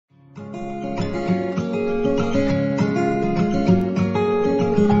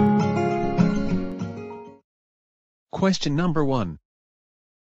Question number 1.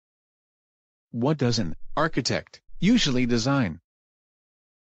 What does an architect usually design?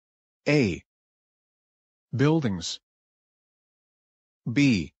 A. Buildings.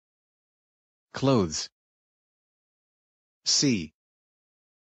 B. Clothes. C.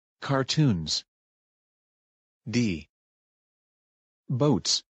 Cartoons. D.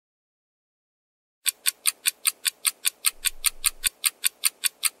 Boats.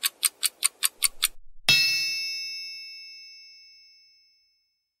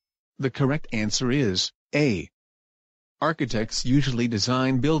 The correct answer is A. Architects usually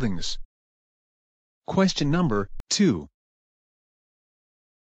design buildings. Question number 2.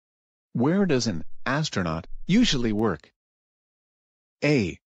 Where does an astronaut usually work?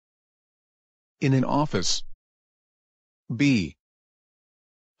 A. In an office. B.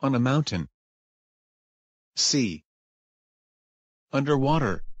 On a mountain. C.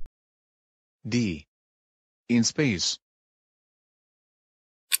 Underwater. D. In space.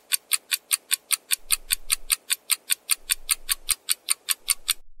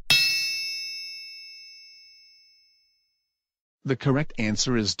 The correct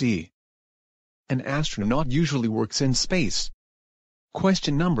answer is D. An astronaut usually works in space.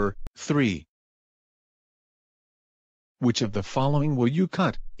 Question number 3. Which of the following will you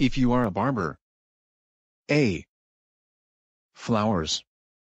cut if you are a barber? A. Flowers.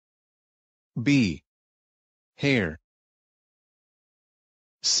 B. Hair.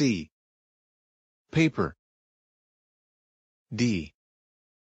 C. Paper. D.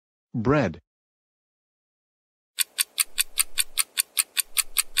 Bread.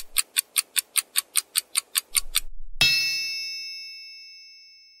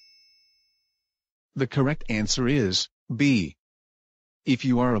 The correct answer is B. If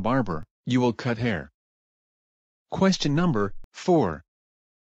you are a barber, you will cut hair. Question number 4.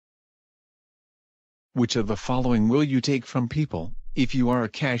 Which of the following will you take from people if you are a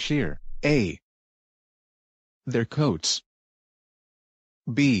cashier? A. Their coats.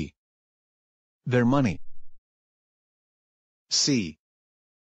 B. Their money. C.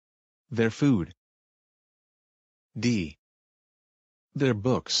 Their food. D. Their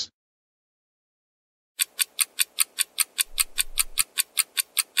books.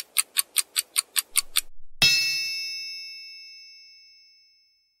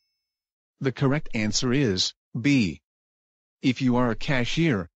 The correct answer is B. If you are a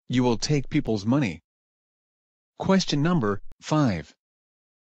cashier, you will take people's money. Question number 5.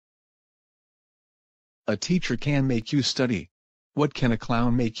 A teacher can make you study. What can a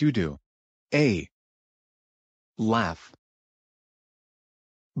clown make you do? A. Laugh.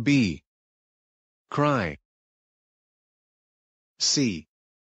 B. Cry. C.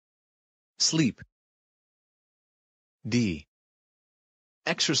 Sleep. D.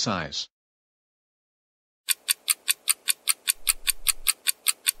 Exercise.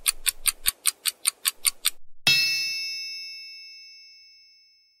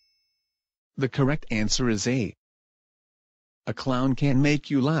 The correct answer is A. A clown can make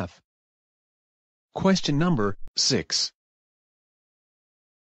you laugh. Question number 6.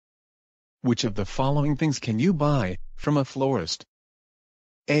 Which of the following things can you buy from a florist?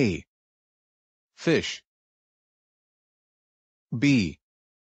 A. Fish. B.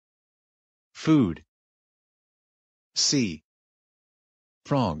 Food. C.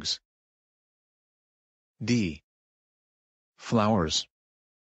 Frogs. D. Flowers.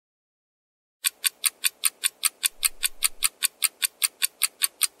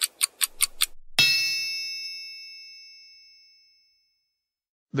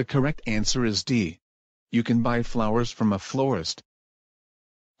 The correct answer is D. You can buy flowers from a florist.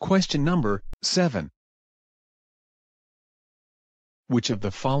 Question number 7. Which of the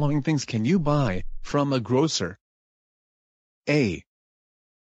following things can you buy from a grocer? A.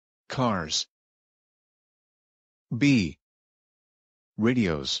 Cars. B.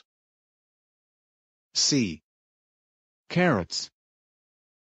 Radios. C. Carrots.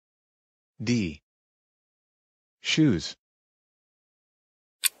 D. Shoes.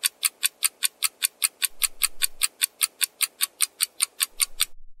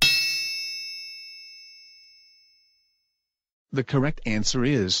 The correct answer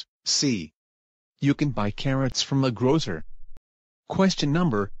is C. You can buy carrots from a grocer. Question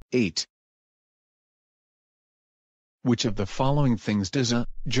number 8. Which of the following things does a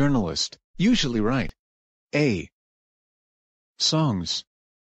journalist usually write? A. Songs.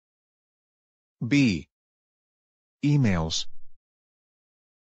 B. Emails.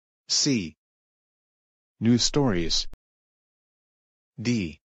 C. News stories.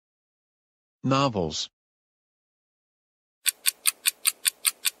 D. Novels.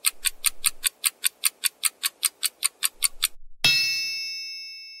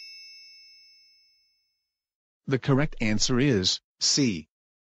 The correct answer is C.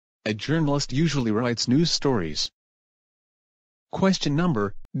 A journalist usually writes news stories. Question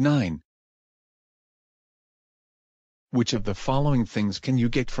number 9. Which of the following things can you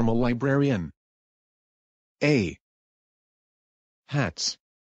get from a librarian? A. Hats.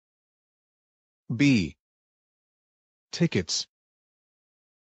 B. Tickets.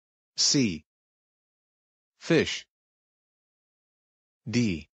 C. Fish.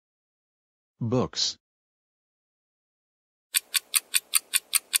 D. Books.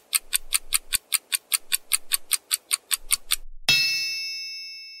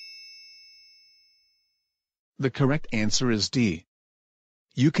 The correct answer is D.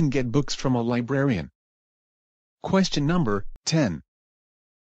 You can get books from a librarian. Question number 10.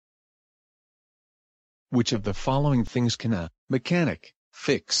 Which of the following things can a mechanic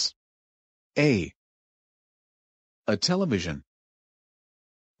fix? A. A television.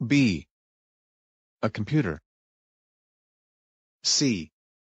 B. A computer. C.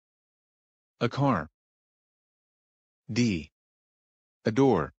 A car. D. A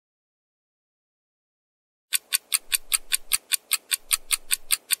door.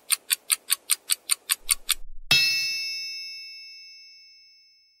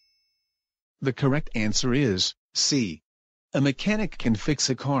 The correct answer is C. A mechanic can fix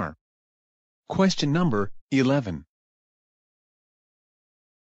a car. Question number 11.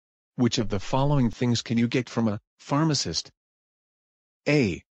 Which of the following things can you get from a pharmacist?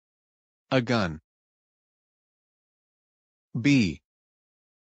 A. A gun. B.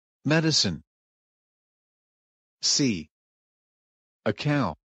 Medicine. C. A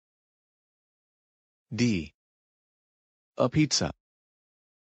cow. D. A pizza.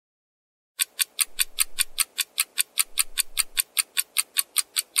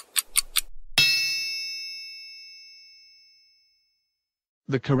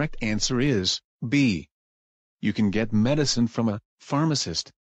 The correct answer is B. You can get medicine from a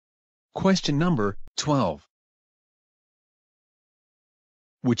pharmacist. Question number 12.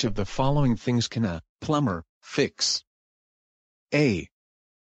 Which of the following things can a plumber fix? A.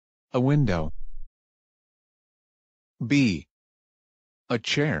 A window. B. A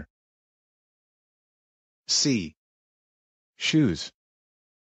chair. C. Shoes.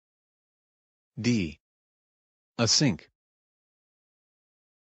 D. A sink.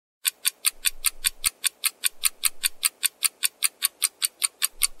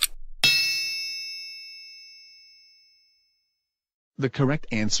 The correct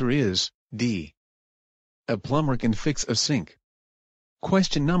answer is D. A plumber can fix a sink.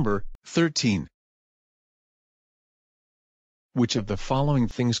 Question number 13. Which of the following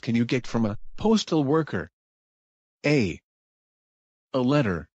things can you get from a postal worker? A. A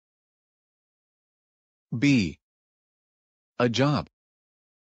letter. B. A job.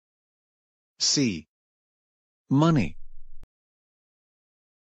 C. Money.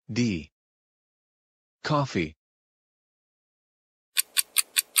 D. Coffee.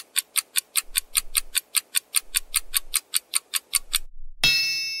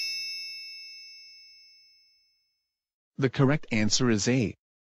 The correct answer is A.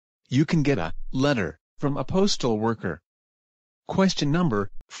 You can get a letter from a postal worker. Question number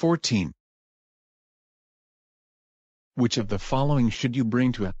 14. Which of the following should you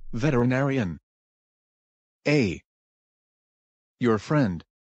bring to a veterinarian? A. Your friend.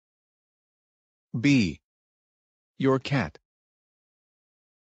 B. Your cat.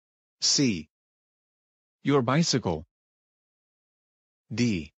 C. Your bicycle.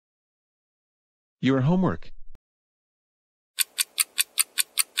 D. Your homework.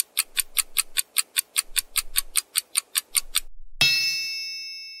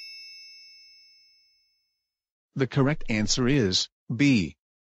 The correct answer is B.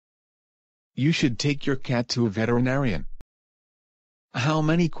 You should take your cat to a veterinarian. How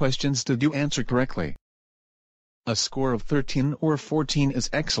many questions did you answer correctly? A score of 13 or 14 is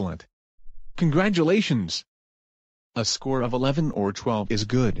excellent. Congratulations! A score of 11 or 12 is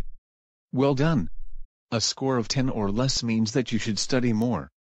good. Well done. A score of 10 or less means that you should study more.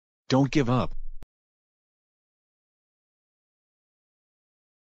 Don't give up.